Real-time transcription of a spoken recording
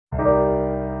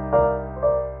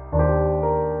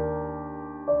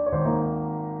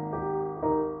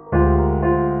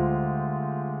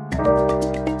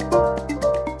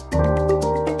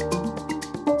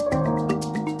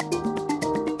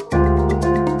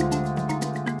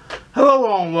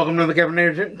Hello and welcome to the Kevin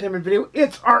Entertainment video.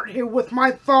 It's Art here with my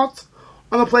thoughts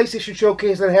on the PlayStation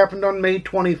Showcase that happened on May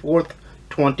 24th,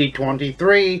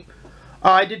 2023.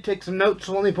 I did take some notes,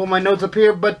 so let me pull my notes up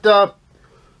here, but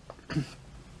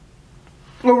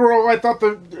overall I thought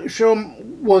the show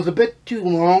was a bit too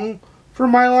long for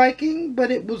my liking, but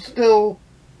it was still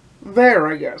there,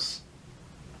 I guess.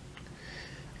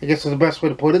 I guess is the best way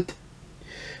to put it.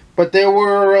 But there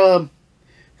were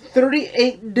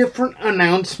 38 different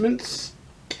announcements.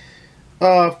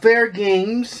 Fair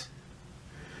Games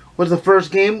was the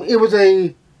first game. It was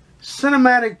a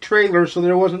cinematic trailer, so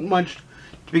there wasn't much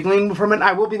to be gleaned from it.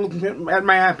 I will be looking at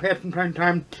my iPad from time to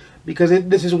time because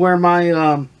this is where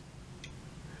my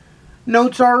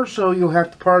notes are, so you'll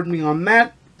have to pardon me on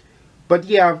that. But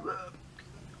yeah,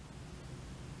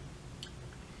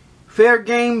 Fair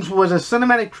Games was a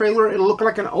cinematic trailer. It looked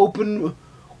like an open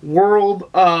world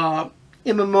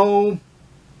MMO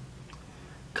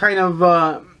kind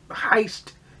of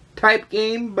heist type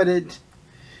game, but it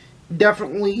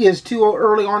definitely is too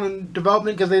early on in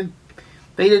development because they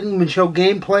didn't even show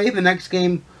gameplay. The next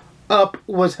game up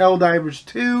was Helldivers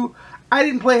 2. I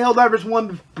didn't play Helldivers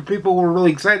 1, but people were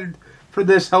really excited for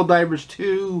this Helldivers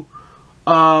 2.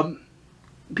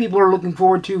 People are looking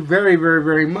forward to very, very,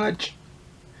 very much.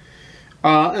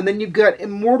 And then you've got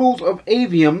Immortals of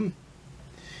Avium.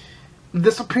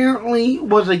 This apparently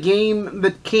was a game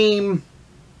that came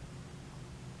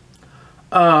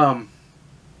Ghost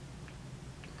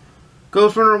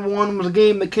Runner 1 was a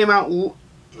game that came out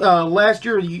last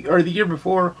year or the year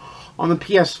before on the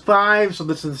PS5, so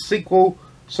this is the sequel.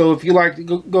 So if you like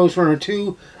Ghost Runner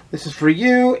 2, this is for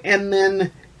you. And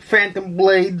then Phantom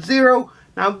Blade 0.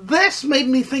 Now this made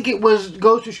me think it was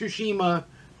Ghost of Tsushima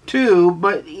 2,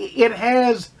 but it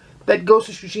has that Ghost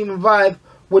of Tsushima vibe,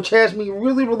 which has me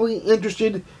really, really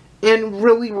interested and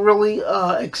really, really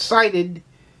excited.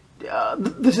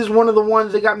 This is one of the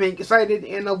ones that got me excited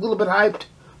and a little bit hyped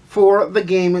for the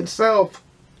game itself.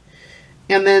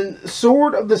 And then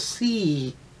Sword of the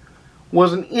Sea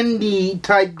was an indie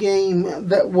type game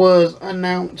that was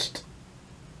announced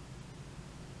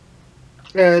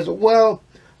as well.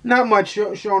 Not much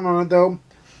shown on it though.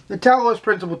 The Talos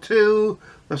Principle 2,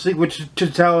 the sequel to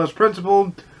Talos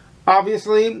Principle,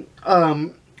 obviously.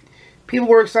 People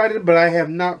were excited, but I have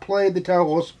not played the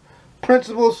Talos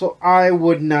Principle, so I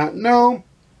would not know.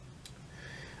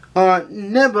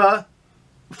 Neva,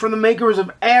 from the makers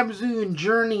of Abzu and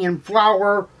Journey and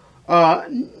Flower,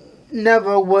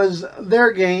 Neva was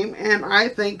their game, and I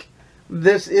think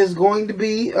this is going to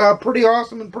be pretty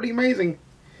awesome and pretty amazing.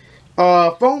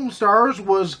 Foam Stars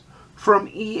was from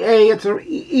EA. It's an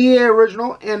EA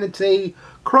original, and it's a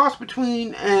cross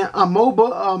between a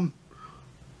MOBA,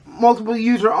 multiple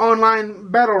user online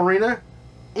battle arena,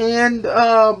 and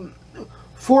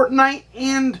Fortnite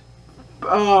and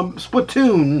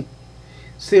Splatoon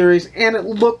series, and it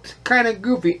looked kind of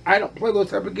goofy. I don't play those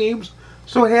type of games,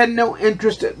 so it had no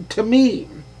interest to me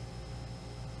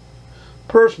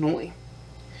personally.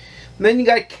 And then you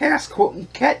got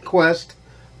Cat Quest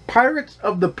Pirates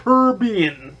of the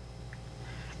Caribbean,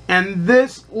 and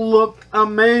this looked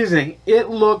amazing. It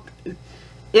looked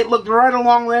right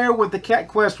along there with the Cat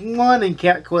Quest 1 and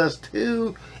Cat Quest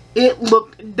 2. It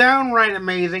looked downright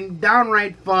amazing,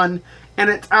 downright fun, and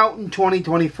it's out in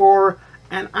 2024,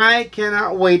 and I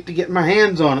cannot wait to get my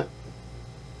hands on it.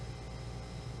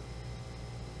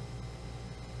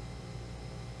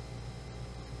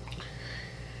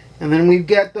 And then we've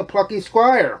got the Plucky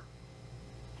Squire.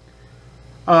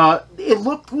 It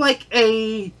looked like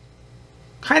a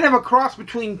kind of a cross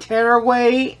between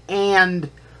Tearaway and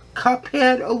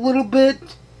Cuphead a little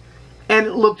bit, and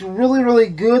it looked really, really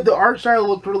good. The art style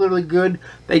looked really, really good.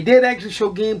 They did actually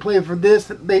show gameplay for this.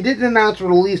 They didn't announce a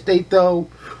release date though,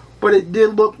 but it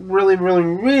did look really, really,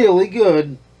 really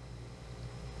good.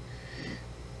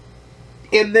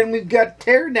 And then we've got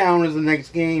Teardown as the next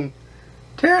game.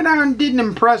 Teardown didn't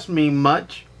impress me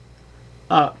much.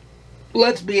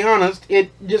 Let's be honest,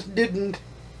 it just didn't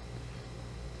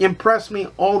impress me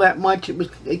all that much.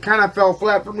 It kind of fell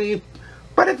flat for me.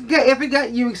 But if it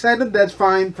got you excited, that's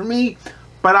fine for me.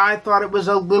 But I thought it was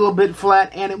a little bit flat,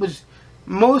 and it was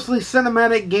mostly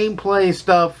cinematic gameplay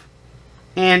stuff.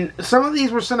 And some of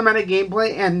these were cinematic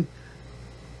gameplay and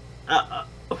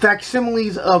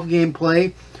facsimiles of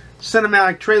gameplay.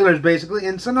 Cinematic trailers, basically.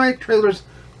 And cinematic trailers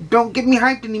don't get me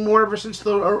hyped anymore ever since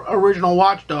the original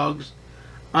Watch Dogs.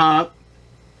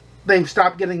 They've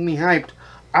stopped getting me hyped.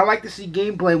 I like to see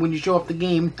gameplay when you show off the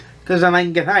game, because then I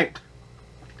can get hyped.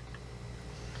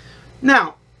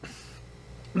 Now,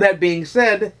 that being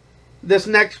said, this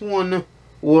next one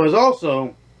was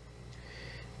also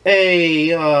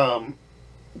a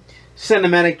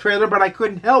cinematic trailer, but I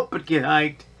couldn't help but get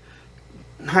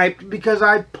hyped because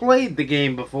I played the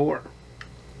game before.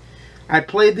 I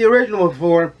played the original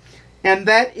before, and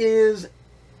that is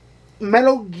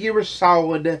Metal Gear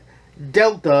Solid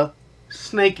Delta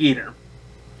Snake Eater.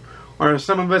 Or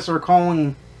some of us are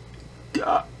calling,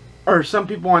 or some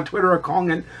people on Twitter are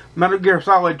calling it Metal Gear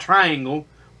Solid Triangle,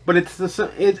 but it's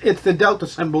the Delta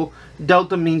symbol.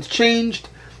 Delta means changed.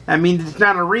 That means it's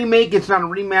not a remake, it's not a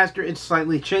remaster, it's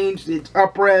slightly changed, it's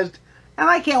up-resed, and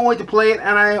I can't wait to play it,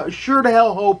 and I sure to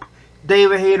hell hope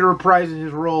David Hayter reprises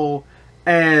his role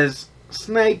as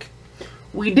Snake.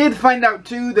 We did find out,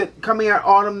 too, that coming out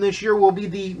autumn this year will be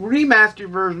the remastered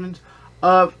versions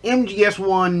of MGS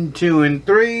 1, 2, and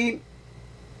 3.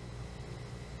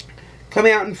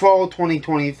 Coming out in fall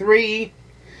 2023.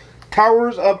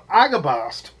 Towers of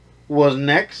Agabast was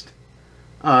next.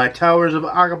 Towers of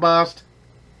Agabast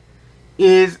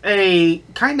is a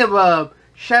kind of a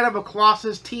Shadow of a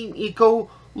Colossus Team Eco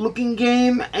looking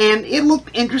game, and it looked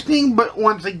interesting, but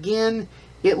once again,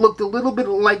 it looked a little bit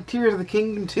like Tears of the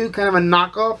Kingdom 2, kind of a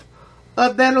knockoff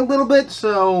of that a little bit,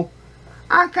 so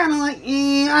I'm kind of like,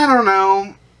 I don't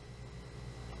know.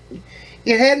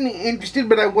 It had me interested,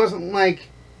 but I wasn't like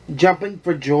jumping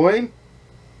for joy.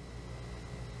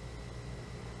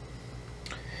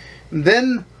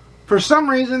 Then, for some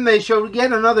reason, they showed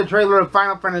yet another trailer of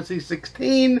Final Fantasy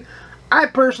XVI. I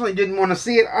personally didn't want to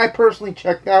see it. I personally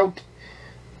checked out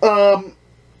while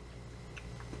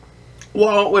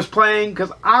it was playing,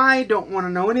 because I don't want to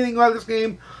know anything about this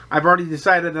game. I've already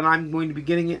decided that I'm going to be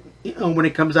getting it when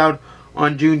it comes out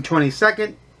on June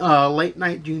 22nd, late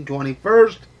night June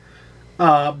 21st,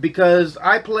 because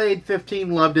I played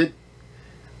 15, loved it.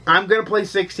 I'm going to play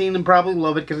 16 and probably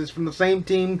love it, because it's from the same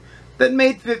team that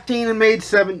made 15 and made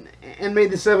 7 and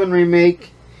made the 7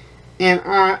 remake, and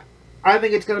I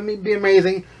think it's going to be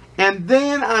amazing. And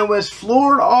then I was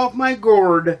floored off my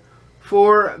gourd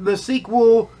for the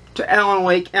sequel to Alan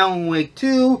Wake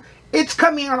 2. It's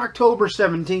coming out October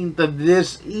 17th of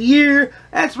this year.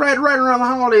 That's right around the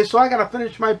holidays, so I got to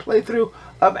finish my playthrough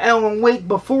of Alan Wake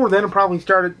before then. I'll probably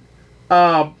start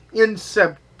it in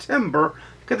September,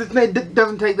 because it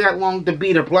doesn't take that long to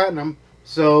beat a platinum.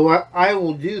 So I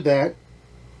will do that.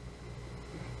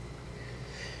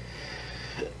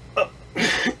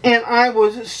 And I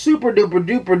was super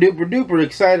duper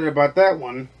excited about that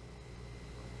one.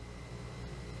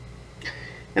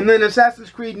 And then Assassin's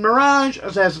Creed Mirage.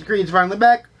 Assassin's Creed's finally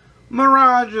back.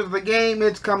 Mirage is the game.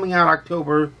 It's coming out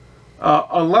October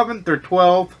 11th or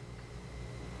 12th.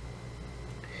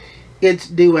 It's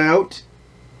due out.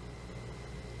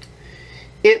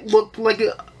 It looked like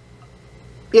an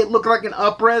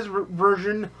up-res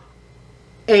version,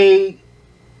 a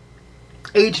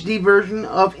HD version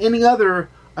of any other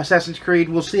Assassin's Creed.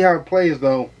 We'll see how it plays,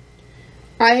 though.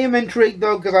 I am intrigued,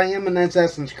 though, because I am an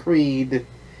Assassin's Creed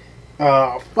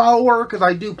follower, because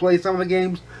I do play some of the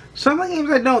games. Some of the games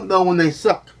I don't, though, when they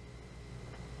suck.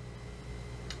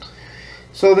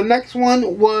 So the next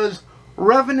one was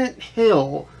Revenant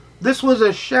Hill. This was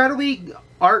a shadowy,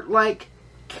 art-like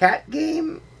cat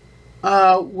game,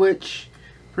 which,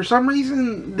 for some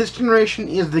reason, this generation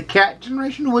is the cat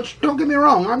generation, which, don't get me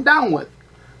wrong, I'm down with.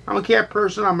 I'm a cat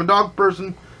person, I'm a dog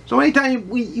person, so anytime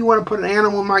you want to put an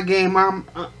animal in my game, I'm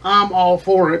all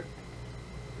for it.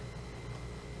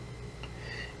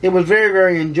 It was very,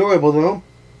 very enjoyable, though.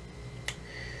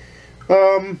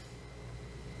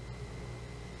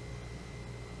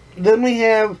 Then we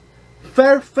have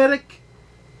Farfettic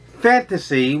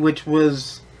Fantasy, which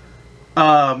was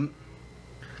kind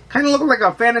of looked like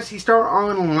a Phantasy Star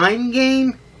Online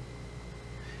game.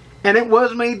 And it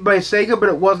was made by Sega, but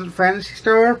it wasn't Phantasy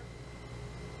Star.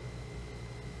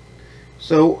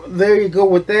 So there you go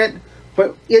with that.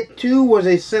 But it too was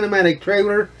a cinematic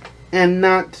trailer and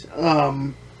not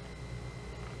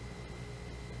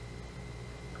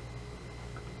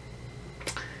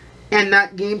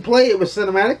gameplay. It was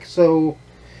cinematic. So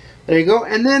there you go.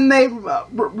 And then they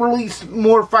released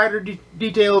more fighter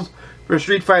details for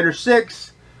Street Fighter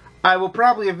 6. I will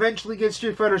probably eventually get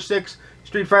Street Fighter 6.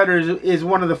 Street Fighter is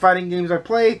one of the fighting games I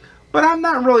play, but I'm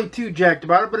not really too jacked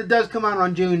about it. But it does come out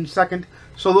on June 2nd,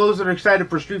 so those that are excited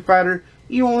for Street Fighter,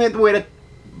 you only have to wait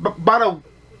about a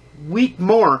week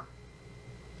more.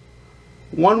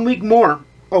 1 week more.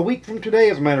 A week from today,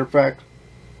 as a matter of fact.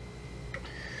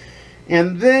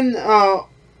 And then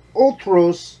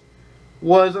Ultros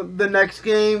was the next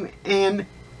game, and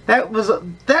that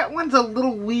one's a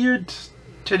little weird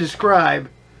to describe.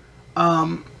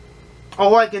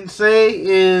 All I can say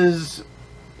is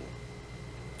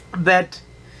that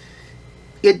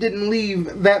it didn't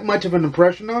leave that much of an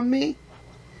impression on me,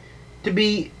 to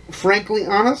be frankly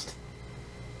honest.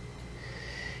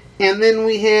 And then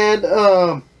we had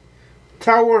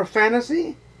Tower of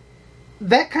Fantasy.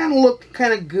 That kind of looked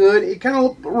kind of good. It kind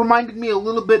of reminded me a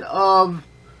little bit of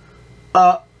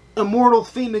Immortal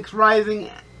Phoenix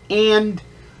Rising and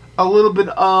a little bit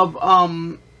of,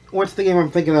 what's the game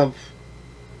I'm thinking of?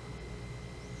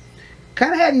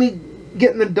 Kind of had me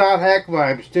getting the Dot Hack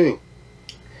vibes, too.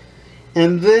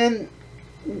 And then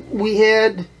we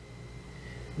had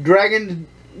Dragon's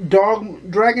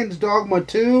Dogma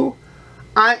 2.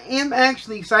 I am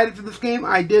actually excited for this game.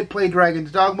 I did play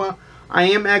Dragon's Dogma. I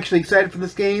am actually excited for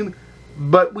this game,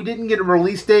 but we didn't get a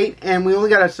release date, and we only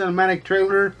got a cinematic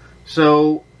trailer,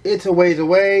 so it's a ways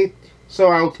away, so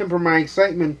I'll temper my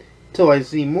excitement till I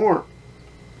see more.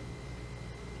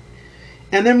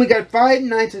 And then we got Five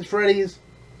Nights at Freddy's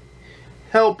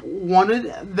Help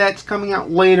Wanted. That's coming out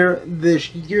later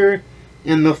this year,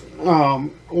 in the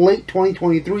late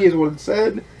 2023 is what it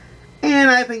said, and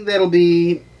I think that'll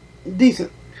be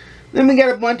decent. Then we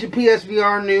got a bunch of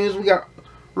PSVR news. We got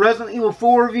Resident Evil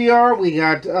 4 VR, we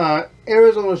got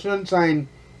Arizona Sunshine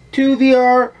 2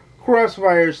 VR,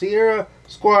 Crossfire Sierra,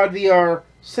 Squad VR,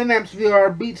 Synapse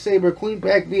VR, Beat Saber Clean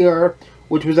Pack VR,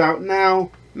 which was out now,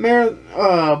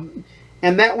 and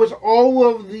that was all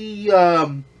of the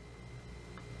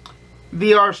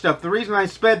VR stuff. The reason I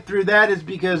sped through that is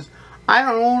because I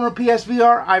don't own a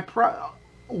PSVR,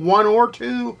 one or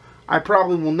two. I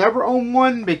probably will never own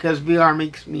one because VR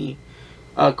makes me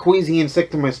queasy and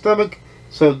sick to my stomach.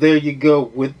 So there you go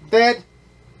with that.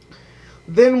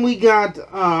 Then we got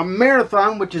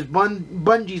Marathon, which is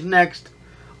Bungie's next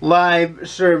live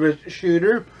service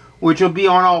shooter, which will be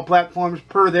on all platforms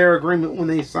per their agreement when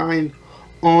they signed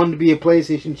on to be a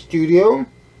PlayStation studio.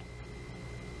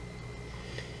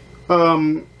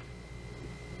 Then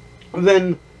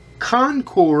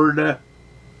Concord.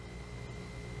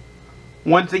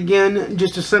 Once again,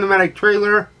 just a cinematic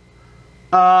trailer.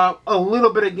 A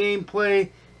little bit of gameplay.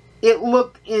 It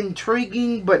looked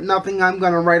intriguing, but nothing I'm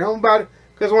going to write home about it,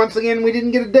 because once again, we didn't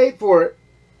get a date for it.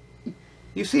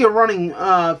 You see a running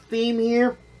theme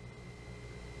here.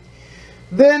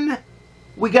 Then,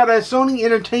 we got a Sony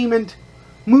Entertainment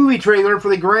movie trailer for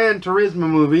the Gran Turismo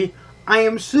movie. I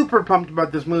am super pumped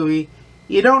about this movie.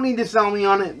 You don't need to sell me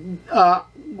on it.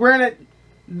 Granted,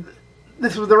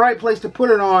 this was the right place to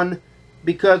put it on,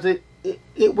 because it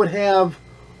would have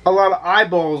a lot of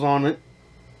eyeballs on it.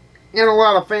 And a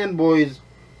lot of fanboys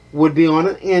would be on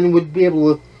it and would be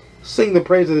able to sing the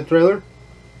praise of the trailer.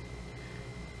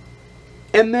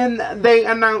 And then they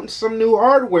announced some new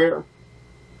hardware.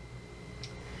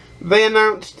 They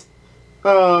announced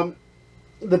the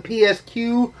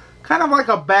PSQ, kind of like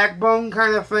a backbone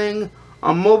kind of thing.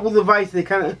 A mobile device that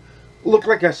kind of looked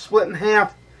like a split in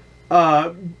half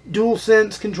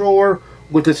DualSense controller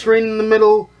with a screen in the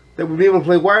middle that would be able to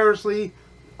play wirelessly.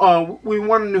 We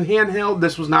wanted a new handheld.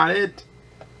 This was not it.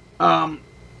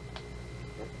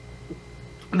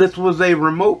 This was a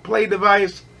remote play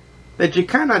device that you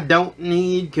kind of don't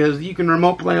need, because you can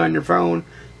remote play on your phone.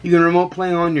 You can remote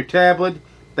play on your tablet.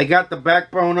 They got the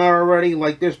backbone already.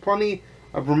 Like, there's plenty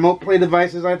of remote play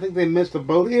devices. I think they missed a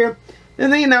boat here. Then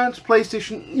they announced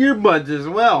PlayStation earbuds as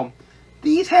well.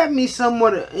 These have me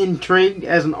somewhat intrigued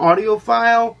as an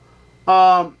audiophile.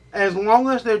 As long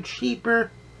as they're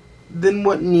cheaper than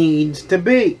what needs to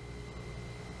be.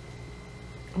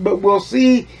 But we'll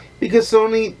see, because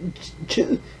Sony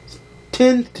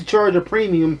tends to charge a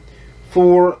premium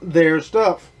for their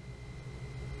stuff.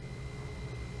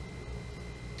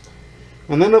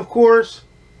 And then, of course,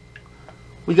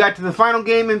 we got to the final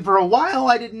game, and for a while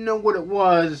I didn't know what it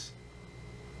was.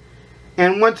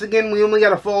 And once again, we only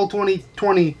got a fall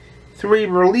 2023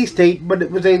 release date, but it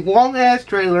was a long-ass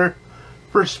trailer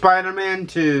for Spider-Man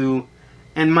 2.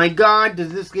 And my God,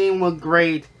 does this game look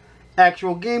great.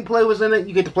 Actual gameplay was in it.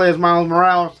 You get to play as Miles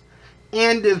Morales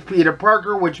and as Peter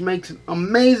Parker, which makes it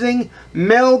amazing.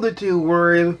 Meld the two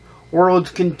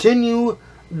worlds. Continue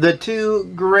the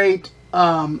two great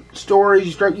stories.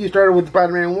 You started with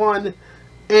Spider-Man 1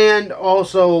 and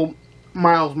also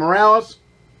Miles Morales.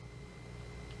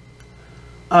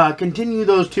 Continue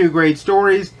those two great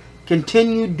stories.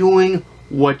 Continue doing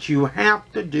what you have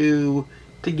to do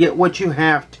to get what you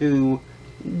have to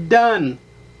done.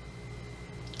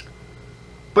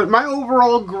 But my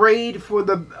overall grade for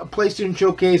the PlayStation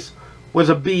Showcase was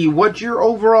a B. What's your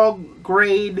overall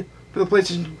grade for the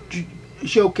PlayStation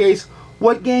Showcase?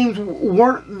 What games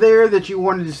weren't there that you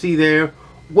wanted to see there?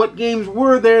 What games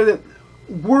were there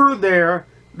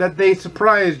that they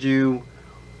surprised you?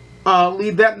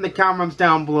 Leave that in the comments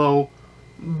down below.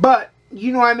 But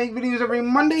you know, I make videos every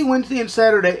Monday, Wednesday, and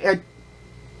Saturday at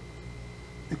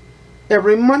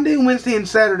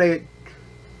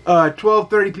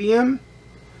 12:30 p.m.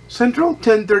 Central,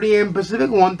 10:30 a.m. Pacific,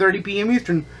 1:30 p.m.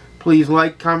 Eastern. Please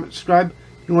like, comment, subscribe.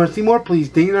 If you want to see more, please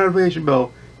ding the notification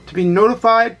bell to be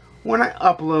notified when I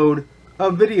upload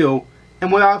a video.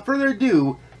 And without further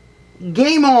ado,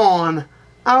 game on!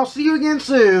 I'll see you again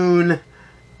soon.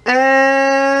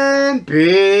 And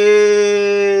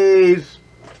peace.